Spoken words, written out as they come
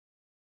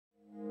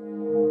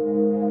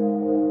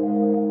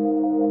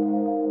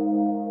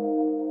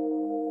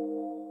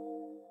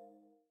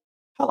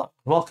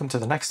Welcome to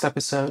the next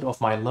episode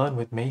of my Learn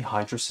With Me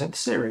Hydrasynth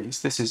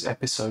series. This is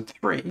episode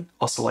 3,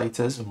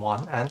 Oscillators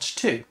 1 and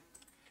 2.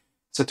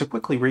 So to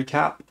quickly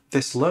recap,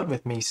 this Learn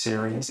With Me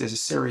series is a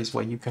series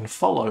where you can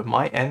follow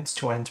my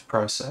end-to-end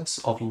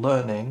process of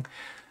learning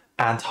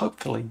and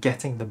hopefully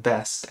getting the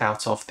best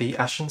out of the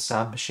ASM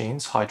Sound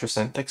Machine's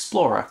Hydrasynth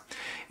Explorer.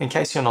 In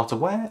case you're not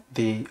aware,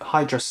 the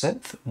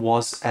Hydrasynth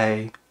was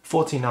a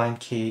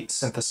 49-key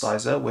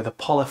synthesizer with a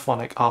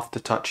polyphonic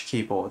aftertouch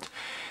keyboard.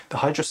 The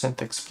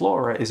Hydrasynth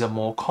Explorer is a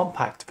more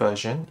compact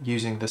version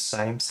using the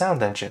same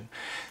sound engine.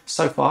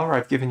 So far,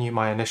 I've given you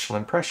my initial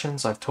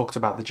impressions, I've talked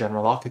about the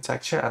general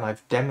architecture, and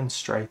I've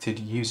demonstrated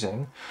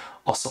using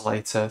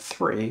Oscillator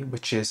 3,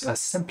 which is a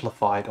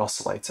simplified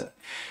oscillator.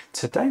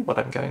 Today, what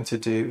I'm going to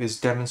do is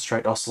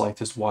demonstrate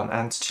oscillators 1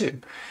 and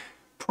 2,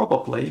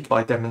 probably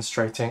by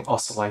demonstrating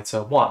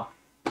oscillator 1.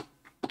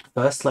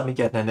 First, let me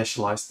get an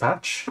initialized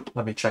patch.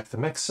 Let me check the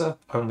mixer.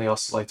 Only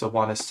oscillator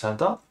 1 is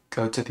turned up.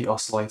 Go to the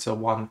oscillator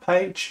 1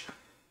 page.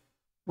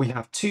 We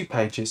have 2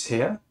 pages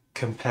here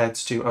compared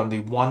to only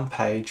 1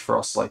 page for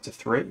oscillator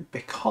 3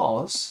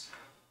 because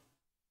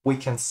we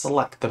can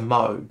select the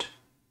mode,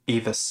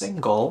 either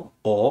single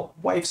or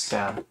wave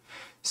scan.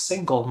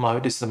 Single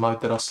mode is the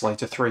mode that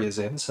oscillator 3 is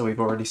in, so we've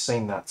already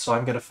seen that. So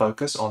I'm going to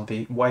focus on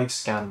the wave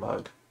scan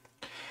mode.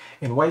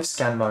 In wave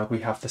scan mode,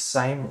 we have the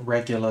same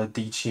regular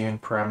detune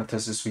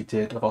parameters as we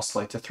did of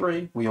oscillator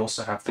 3. We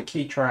also have the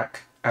key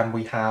track, and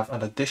we have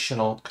an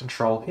additional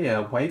control here,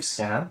 wave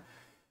scan,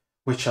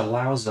 which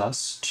allows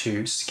us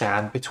to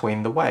scan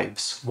between the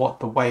waves. What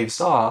the waves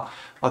are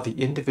the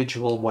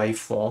individual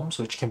waveforms,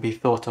 which can be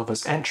thought of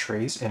as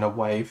entries in a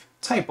wave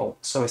table.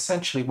 So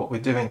essentially what we're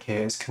doing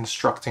here is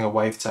constructing a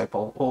wave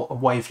table, or a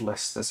wave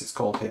list as it's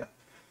called here.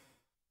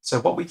 So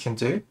what we can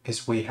do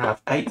is we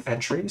have 8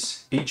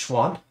 entries, each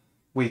one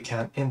we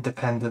can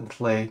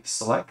independently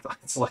select. I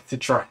can select a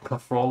triangle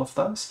for all of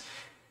those,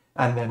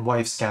 and then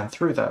wave scan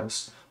through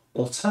those.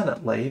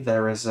 Alternately,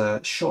 there is a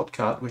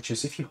shortcut, which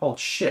is if you hold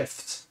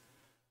Shift,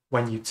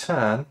 when you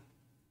turn,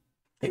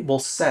 it will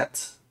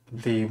set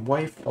the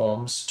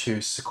waveforms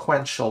to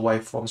sequential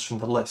waveforms from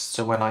the list.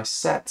 So when I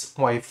set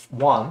wave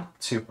 1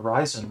 to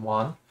horizon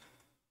 1,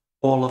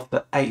 all of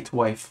the 8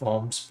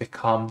 waveforms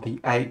become the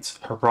 8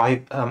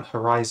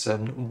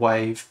 horizon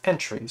wave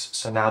entries.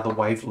 So now the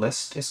wave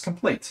list is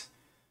complete.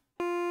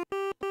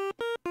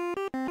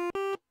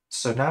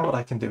 So now what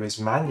I can do is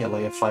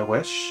manually, if I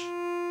wish,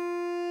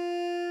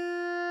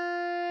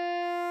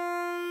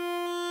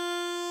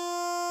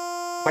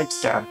 wave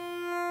scan.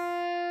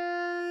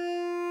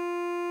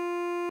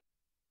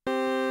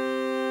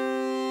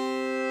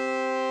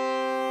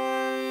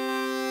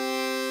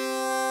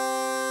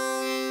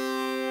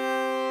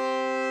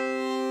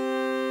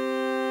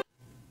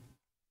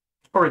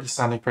 Already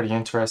sounding pretty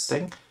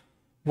interesting.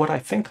 What I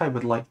think I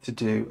would like to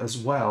do as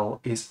well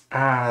is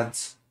add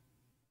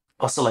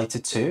oscillator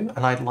 2,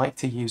 and I'd like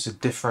to use a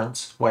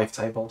different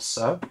wavetable.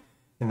 So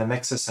in the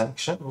mixer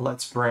section,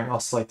 let's bring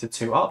oscillator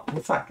 2 up.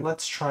 In fact,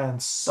 let's try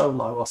and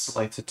solo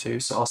oscillator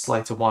 2, so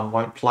oscillator 1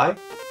 won't play.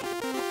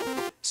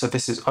 So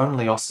this is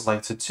only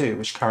oscillator 2,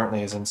 which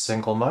currently is in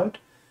single mode.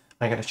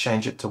 I'm going to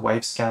change it to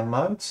wave scan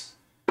mode.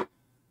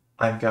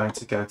 I'm going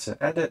to go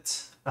to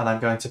edit, and I'm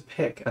going to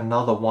pick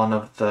another one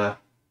of the,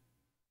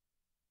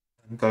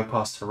 go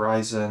past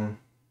horizon,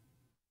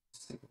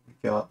 let's see what we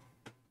got.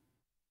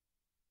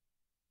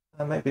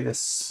 And maybe this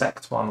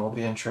spect one will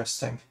be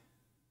interesting.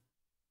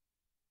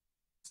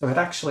 So it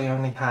actually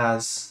only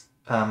has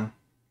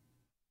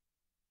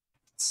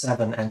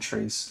 7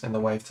 entries in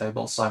the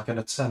wavetable, so I'm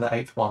going to turn the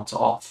 8th one to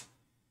off.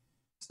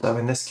 So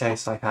in this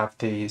case, I have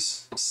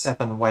these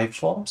 7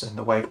 waveforms in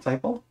the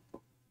wavetable.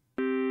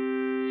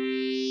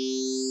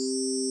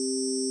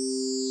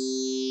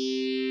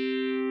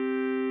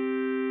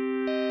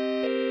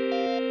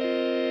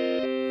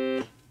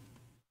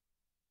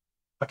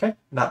 Okay,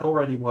 that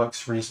already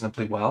works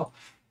reasonably well.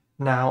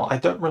 Now, I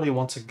don't really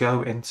want to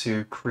go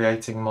into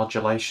creating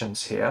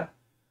modulations here,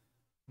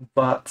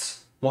 but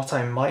what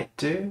I might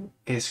do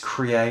is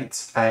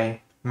create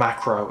a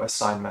macro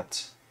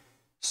assignment.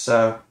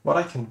 So what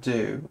I can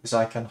do is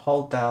I can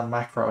hold down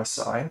macro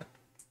assign,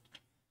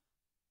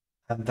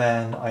 and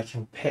then I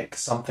can pick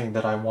something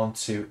that I want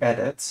to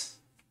edit,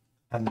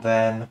 and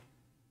then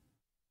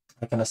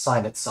I can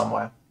assign it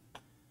somewhere.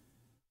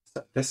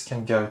 So this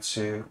can go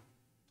to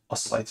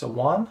oscillator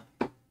 1,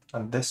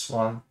 and this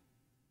one,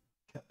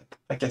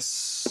 I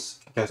guess,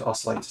 can go to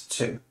oscillator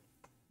 2.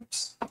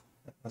 Oops,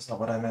 that's not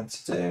what I meant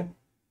to do.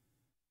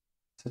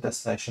 So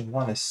destination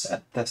 1 is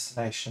set,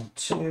 destination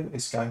 2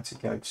 is going to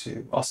go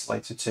to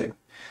oscillator 2.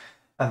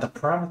 And the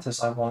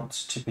parameters I want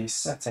to be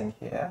setting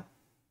here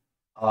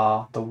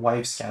are the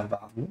wave scan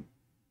value.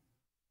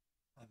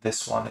 And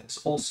this one is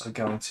also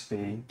going to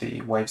be the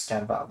wave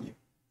scan value.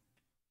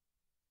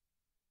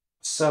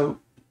 So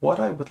what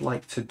I would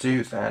like to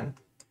do then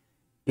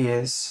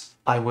is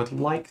I would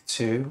like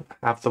to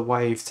have the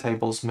wave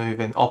tables move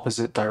in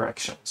opposite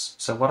directions.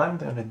 So what I'm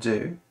going to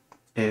do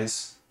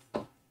is,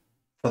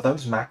 for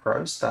those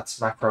macros, that's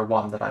macro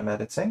 1 that I'm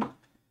editing,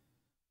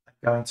 I'm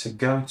going to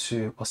go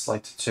to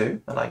oscillator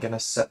 2, and I'm going to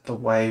set the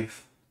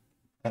wave.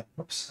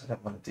 Oops, I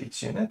don't want to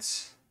detune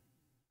it.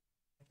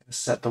 I'm going to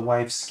set the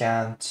wave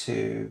scan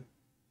to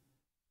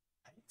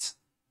 8.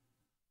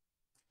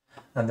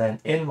 And then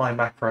in my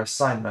macro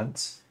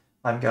assignment,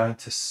 I'm going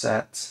to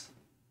set.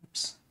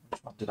 Oops,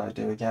 which one did I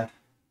do again?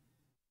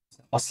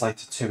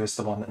 Oscillator 2 is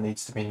the one that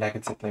needs to be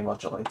negatively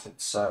modulated.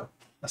 So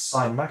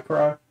assign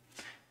macro.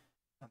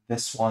 And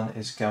this one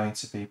is going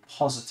to be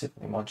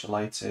positively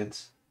modulated.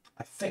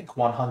 I think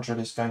 100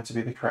 is going to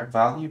be the correct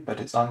value, but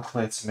it's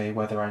unclear to me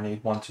whether I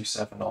need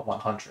 127 or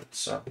 100.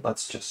 So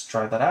let's just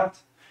try that out.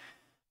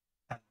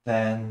 And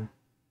then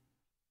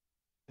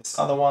this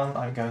other one,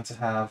 I'm going to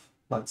have,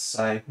 let's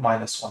say,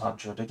 minus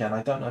 100. Again,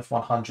 I don't know if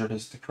 100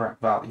 is the correct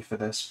value for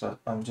this, but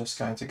I'm just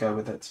going to go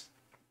with it.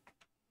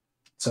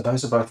 So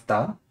those are both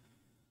done.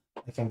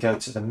 I can go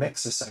to the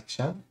mixer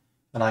section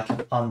and I can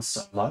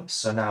unsolo.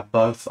 So now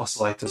both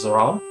oscillators are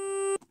on.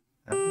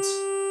 And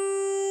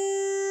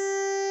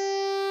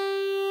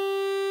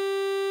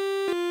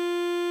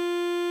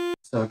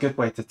so a good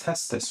way to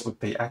test this would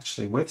be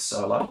actually with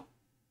solo.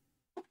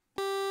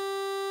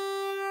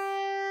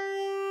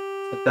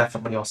 So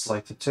definitely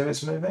oscillator 2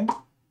 is moving.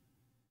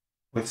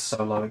 With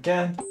solo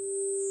again,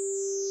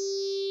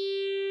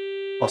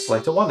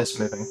 oscillator 1 is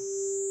moving.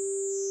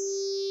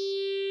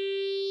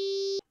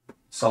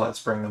 So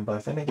let's bring them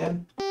both in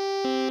again.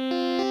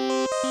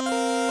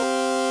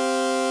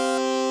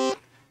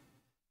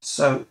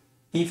 So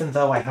even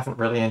though I haven't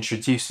really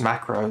introduced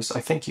macros, I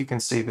think you can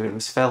see that it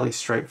was fairly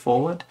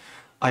straightforward.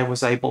 I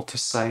was able to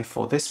say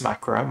for this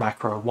macro,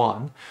 macro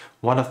 1,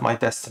 one of my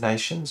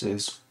destinations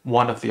is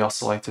one of the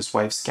oscillators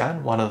wave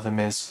scan, one of them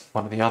is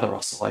one of the other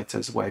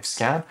oscillators wave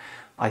scan.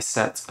 I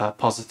set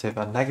positive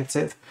and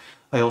negative.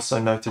 I also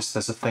noticed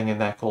there's a thing in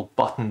there called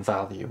button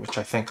value, which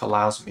I think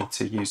allows me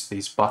to use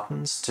these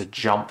buttons to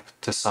jump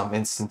to some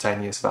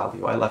instantaneous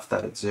value. I left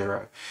that at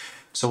 0.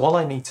 So all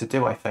I need to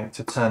do, I think,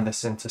 to turn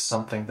this into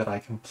something that I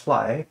can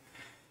play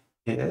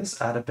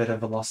is add a bit of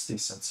velocity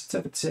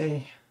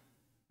sensitivity,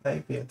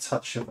 maybe a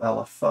touch of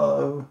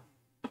LFO,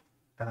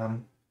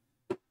 LFO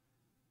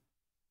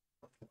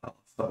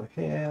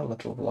here, a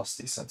little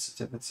velocity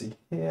sensitivity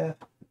here.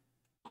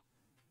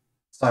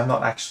 So I'm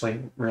not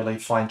actually really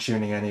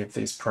fine-tuning any of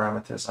these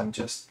parameters, I'm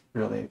just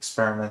really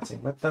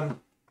experimenting with them.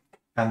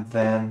 And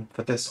then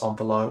for this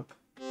envelope,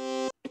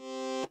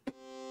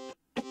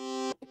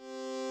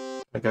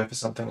 I go for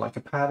something like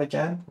a pad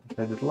again, like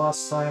I did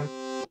last time.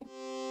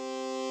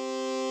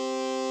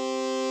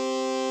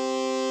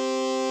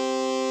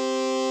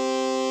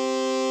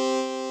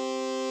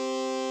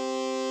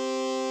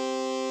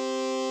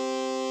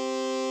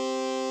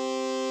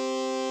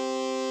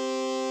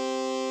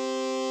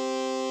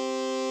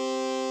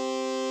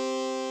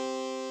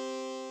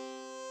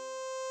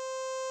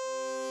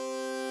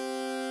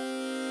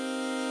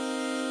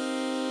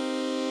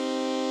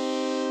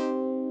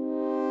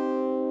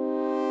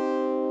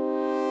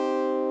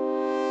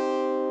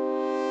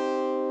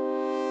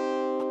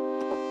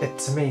 It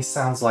to me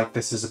sounds like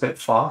this is a bit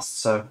fast,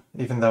 so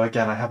even though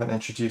again I haven't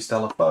introduced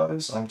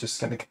LFOs, I'm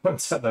just going to go and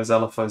set those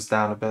LFOs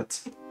down a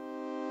bit.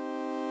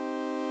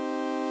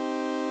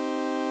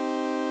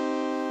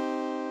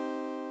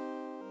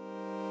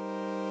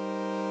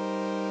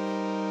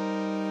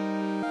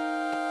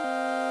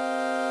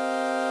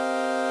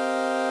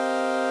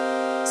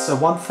 So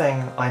one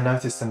thing I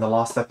noticed in the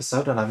last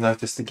episode, and I've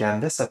noticed again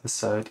this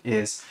episode,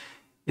 is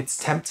it's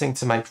tempting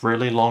to make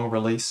really long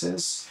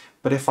releases,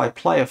 but if I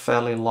play a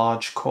fairly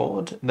large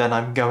chord, then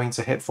I'm going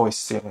to hit voice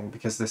stealing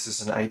because this is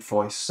an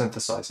 8-voice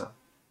synthesizer.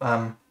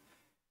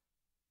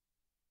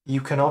 You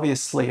can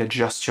obviously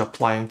adjust your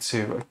playing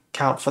to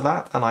account for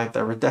that, and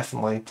there are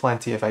definitely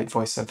plenty of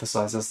 8-voice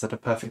synthesizers that are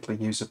perfectly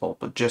usable,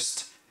 but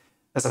just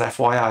as an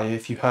FYI,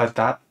 if you heard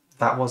that,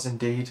 that was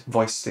indeed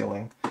voice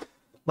stealing.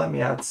 Let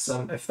me add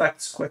some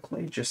effects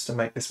quickly just to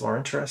make this more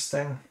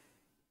interesting.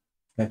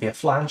 Maybe a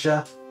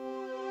flanger.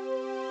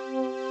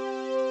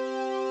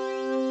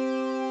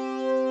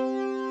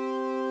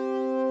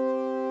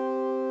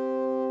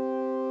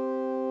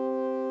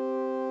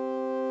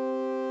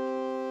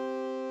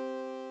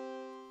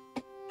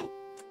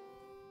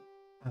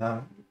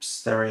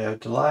 Stereo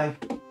delay.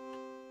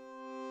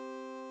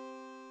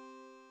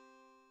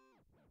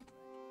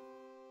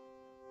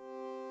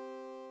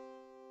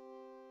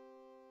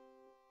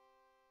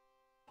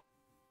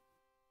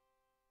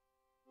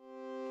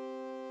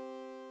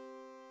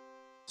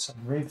 Some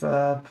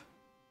reverb,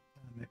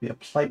 maybe a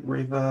plate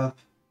reverb.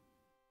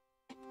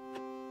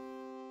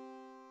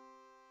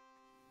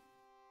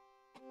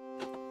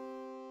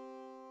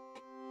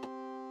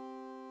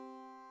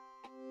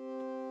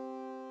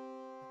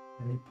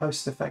 Any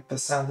post effect that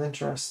sounds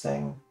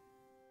interesting.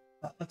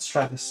 Let's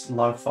try this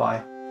lo-fi.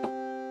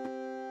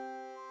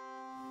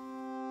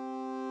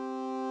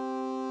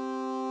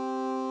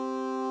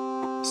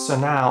 So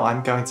now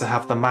I'm going to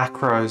have the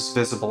macros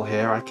visible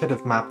here. I could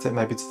have mapped it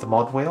maybe to the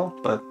mod wheel,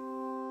 but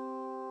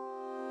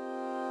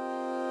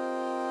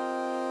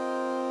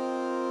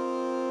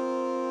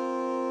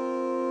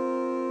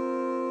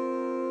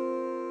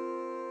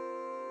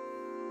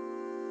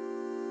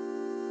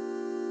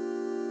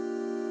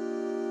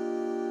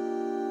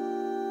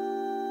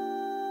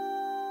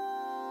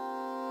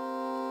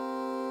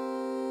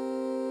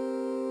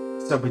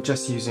So we're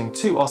just using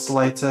 2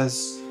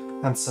 oscillators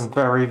and some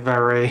very,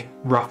 very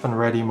rough and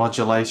ready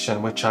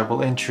modulation, which I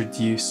will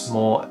introduce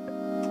more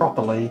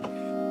properly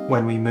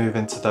when we move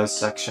into those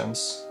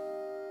sections.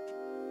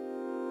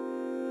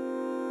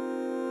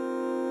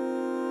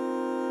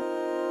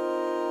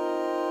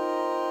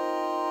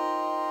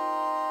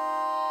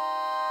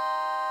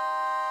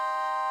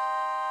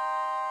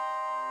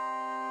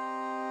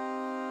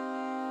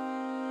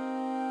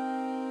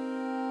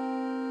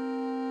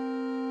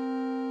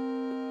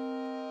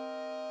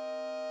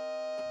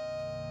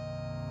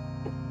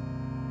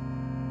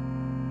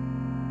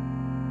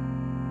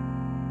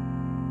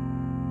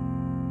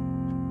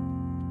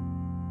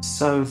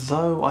 So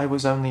though I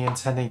was only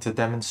intending to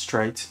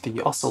demonstrate the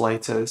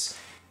oscillators,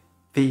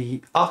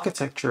 the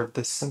architecture of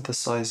this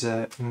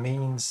synthesizer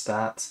means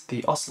that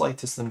the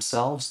oscillators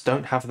themselves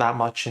don't have that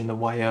much in the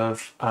way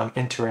of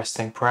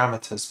interesting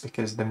parameters,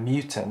 because the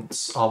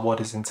mutants are what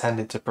is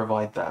intended to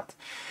provide that.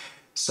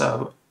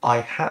 So I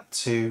had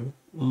to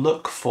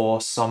look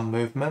for some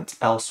movement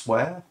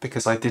elsewhere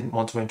because I didn't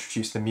want to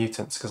introduce the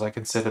mutants because I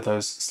consider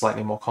those a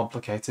slightly more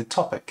complicated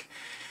topic.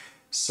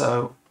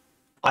 So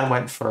I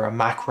went for a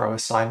macro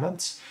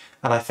assignment,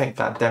 and I think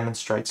that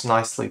demonstrates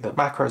nicely that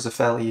macros are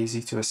fairly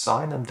easy to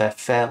assign and they're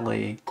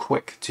fairly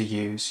quick to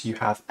use. You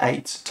have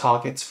 8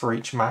 targets for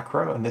each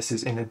macro, and this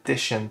is in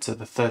addition to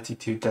the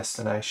 32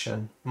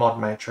 destination mod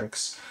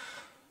matrix.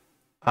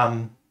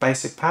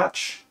 Basic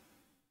patch,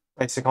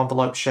 basic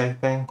envelope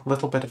shaping,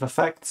 little bit of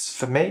effects.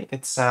 For me,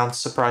 it sounds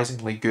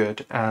surprisingly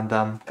good and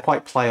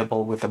quite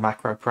playable with the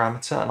macro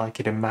parameter, and I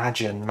could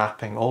imagine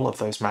mapping all of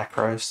those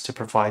macros to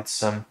provide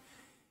some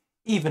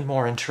even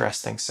more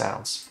interesting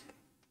sounds.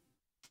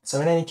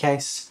 So in any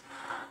case,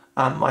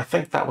 I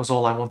think that was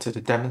all I wanted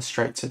to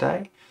demonstrate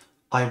today.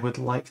 I would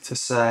like to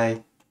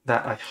say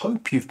that I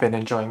hope you've been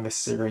enjoying this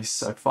series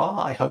so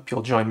far. I hope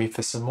you'll join me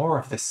for some more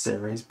of this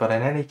series, but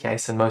in any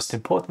case, and most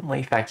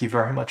importantly, thank you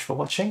very much for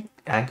watching,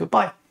 and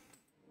goodbye.